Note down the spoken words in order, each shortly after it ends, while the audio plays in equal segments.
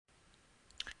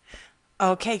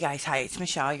Okay, guys, hi, it's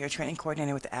Michelle, your training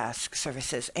coordinator with Ask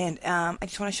Services. And I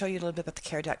just want to show you a little bit about the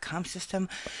care.com system.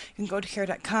 You can go to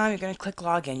care.com, you're going to click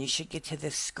login. You should get to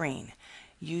this screen.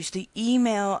 Use the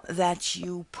email that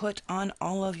you put on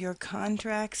all of your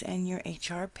contracts and your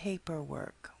HR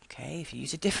paperwork. Okay, if you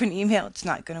use a different email, it's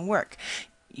not going to work.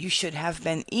 You should have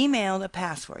been emailed a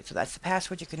password. So that's the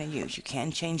password you're going to use. You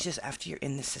can change this after you're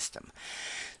in the system.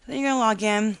 So then you're going to log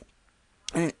in.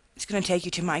 And it's going to take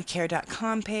you to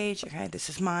mycare.com page. Okay, this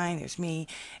is mine. There's me.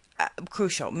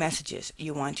 Crucial messages.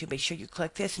 You want to be sure you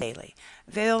click this daily.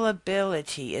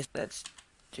 Availability is, let's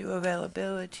do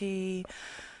availability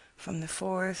from the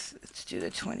 4th. Let's do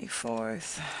the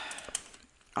 24th.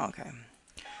 Okay.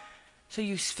 So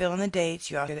you fill in the dates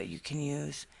you that you can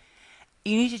use.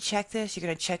 You need to check this. You're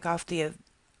going to check off the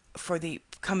for the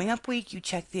coming up week, you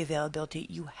check the availability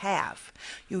you have.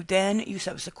 You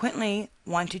subsequently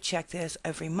want to check this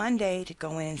every Monday to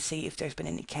go in and see if there's been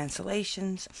any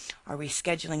cancellations or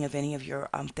rescheduling of any of your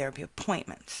therapy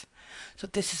appointments. So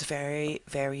this is very,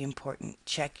 very important.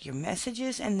 Check your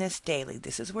messages and this daily.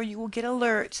 This is where you will get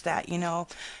alerts that,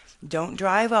 don't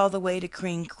drive all the way to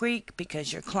Cream Creek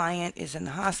because your client is in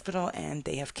the hospital and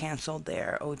they have canceled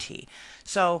their OT.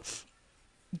 So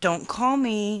don't call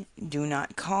me. Do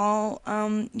not call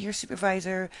your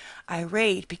supervisor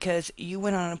irate because you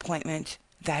went on an appointment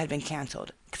that had been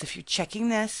canceled. Because if you're checking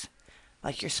this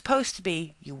like you're supposed to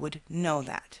be, you would know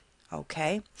that.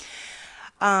 Okay?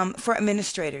 For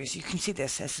administrators, you can see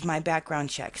this. This is my background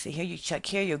check. See here, you check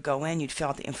here, you go in, you'd fill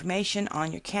out the information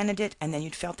on your candidate, and then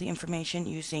you'd fill out the information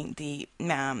using the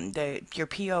your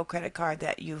PO credit card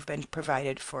that you've been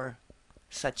provided for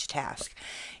such task.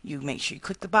 You make sure you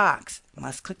click the box.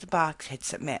 Must click the box, hit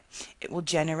submit. It will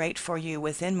generate for you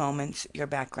within moments your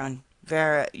background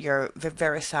your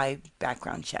Verisign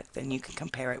background check. Then you can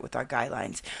compare it with our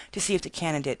guidelines to see if the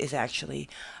candidate is actually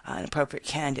an appropriate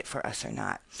candidate for us or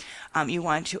not. You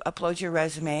want to upload your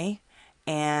resume,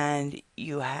 and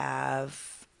you can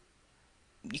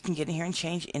get in here and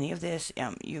change any of this.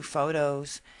 Your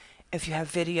photos. If you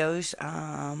have videos,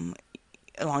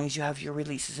 as long as you have your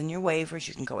releases and your waivers,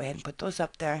 you can go ahead and put those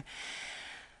up there.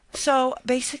 So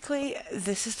basically,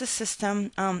 this is the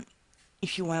system.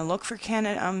 If you want to look for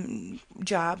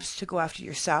jobs to go after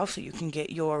yourself so you can get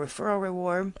your referral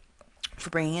reward for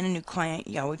bringing in a new client,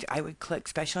 I would click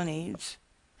special needs.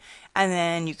 And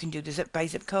then you can do the zip by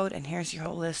zip code. And here's your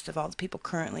whole list of all the people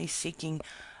currently seeking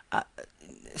uh,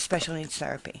 special needs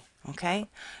therapy. Okay?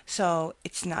 So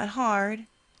it's not hard.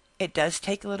 It does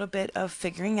take a little bit of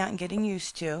figuring out and getting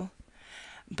used to,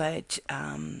 but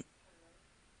I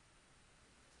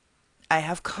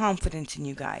have confidence in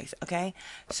you guys, okay?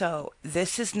 So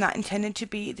this is not intended to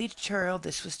be the tutorial.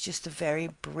 This was just a very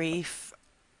brief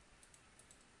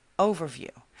overview.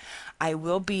 I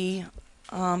will be,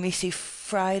 let me see,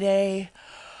 Friday,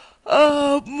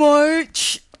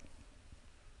 March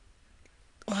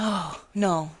Oh,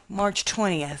 no, March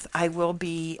 20th, I will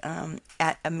be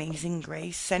at Amazing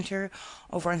Grace Center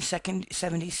over on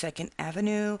 72nd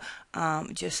Avenue,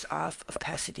 just off of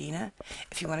Pasadena.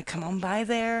 If you want to come on by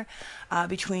there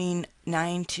between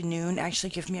 9 to noon, actually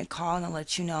give me a call and I'll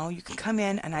let you know. You can come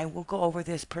in and I will go over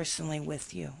this personally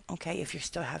with you, okay, if you're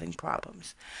still having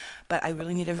problems. But I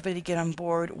really need everybody to get on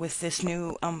board with this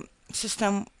new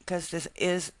system because this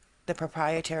is the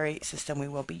proprietary system we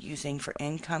will be using for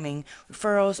incoming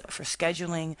referrals, for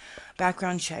scheduling,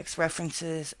 background checks,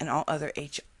 references, and all other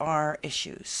HR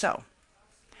issues. So,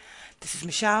 this is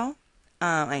Michelle.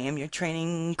 I am your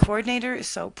training coordinator,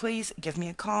 so please give me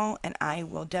a call and I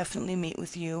will definitely meet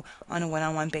with you on a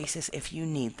one-on-one basis if you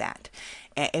need that.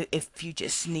 If you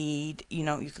just need, you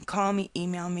can call me,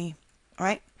 email me. All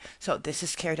right? So, this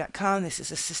is care.com. This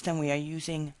is a system we are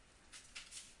using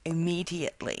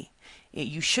immediately.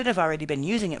 You should have already been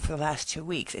using it for the last 2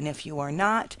 weeks, and if you are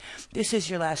not, this is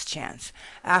your last chance.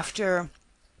 After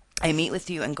I meet with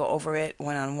you and go over it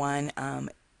one-on-one, and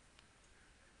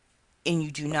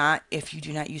if you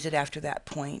do not use it after that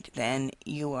point, then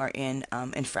you are in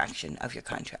infraction of your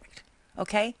contract.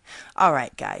 Okay? All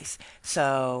right, guys.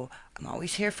 So I'm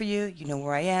always here for you. You know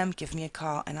where I am. Give me a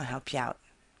call, and I'll help you out.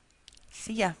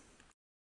 See ya.